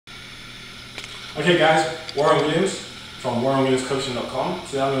Okay guys, Warren Williams from warrenwilliamscoaching.com.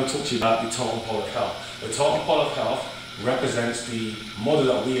 Today I'm going to talk to you about the Totem Pole of Health. The Totem Pole of Health represents the model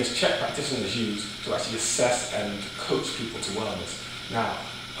that we as CHEK practitioners use to actually assess and coach people to wellness. Now,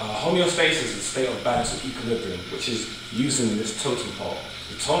 homeostasis is a state of balance or equilibrium, which is using this totem pole.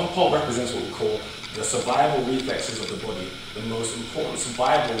 The totem pole represents what we call the survival reflexes of the body, the most important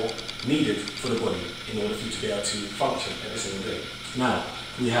survival needed for the body in order for you to be able to function every single day. Now,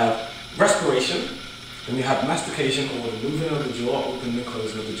 we have respiration, then we have mastication, or the moving of the jaw, opening and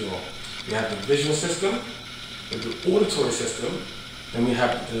closing of the jaw. We have the visual system, the auditory system, then we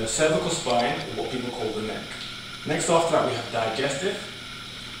have the cervical spine, or what people call the neck. Next after that we have digestive,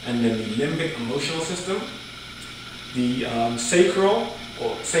 and then the limbic emotional system, the sacral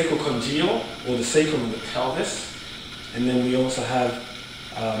or sacrocongeal, or the sacrum and the pelvis, and then we also have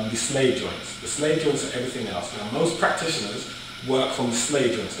the slave joints. The slave joints are everything else. Now most practitioners work from the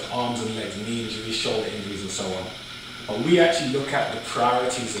slave joints, the arms and legs, knee injuries, shoulder injuries and so on. But we actually look at the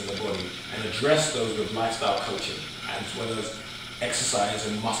priorities of the body and address those with lifestyle coaching, as well as exercise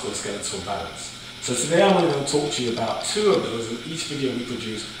and musculoskeletal balance. So today I'm going to talk to you about two of those. In each video we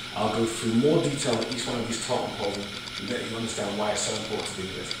produce, I'll go through more detail on each one of these totem poles and let you understand why it's so important to do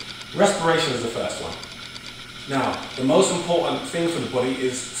this. Respiration is the first one. Now, the most important thing for the body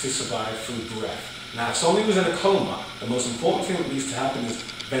is to survive through breath. Now, if somebody was in a coma, the most important thing that needs to happen is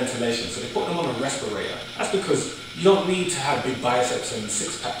ventilation. So they put them on a respirator. That's because you don't need to have big biceps and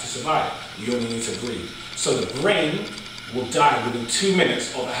six-pack to survive. You only need to breathe. So the brain will die within 2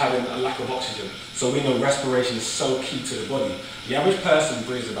 minutes of having a lack of oxygen. So we know respiration is so key to the body. The average person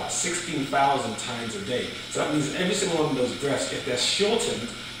breathes about 16,000 times a day. So that means every single one of those breaths, if they're shortened,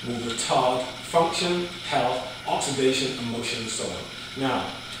 will retard function, health, oxidation, emotion, and so on. Now,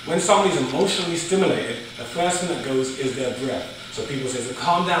 when somebody's emotionally stimulated, the first thing that goes is their breath. So people say,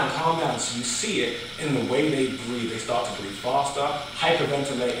 calm down, calm down. So you see it in the way they breathe. They start to breathe faster,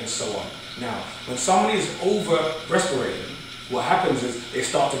 hyperventilate, and so on. Now, when somebody is over-respirating, what happens is they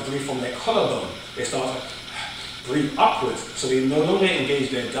start to breathe from their collarbone. They start to breathe upwards, so they no longer engage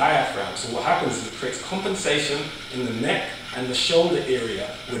their diaphragm. So what happens is it creates compensation in the neck and the shoulder area,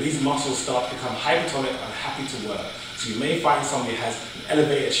 where these muscles start to become hypertonic and happy to work. So you may find somebody has an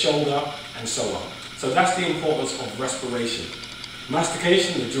elevated shoulder and so on. So that's the importance of respiration.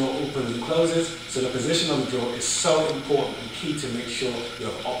 Mastication, the jaw opens and closes, so the position of the jaw is so important and key to make sure you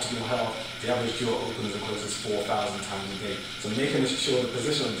have optimal health. The average jaw opens and closes 4,000 times a day. So making sure the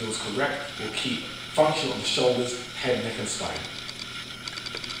position of the jaw is correct will keep function of the shoulders, head, neck and spine.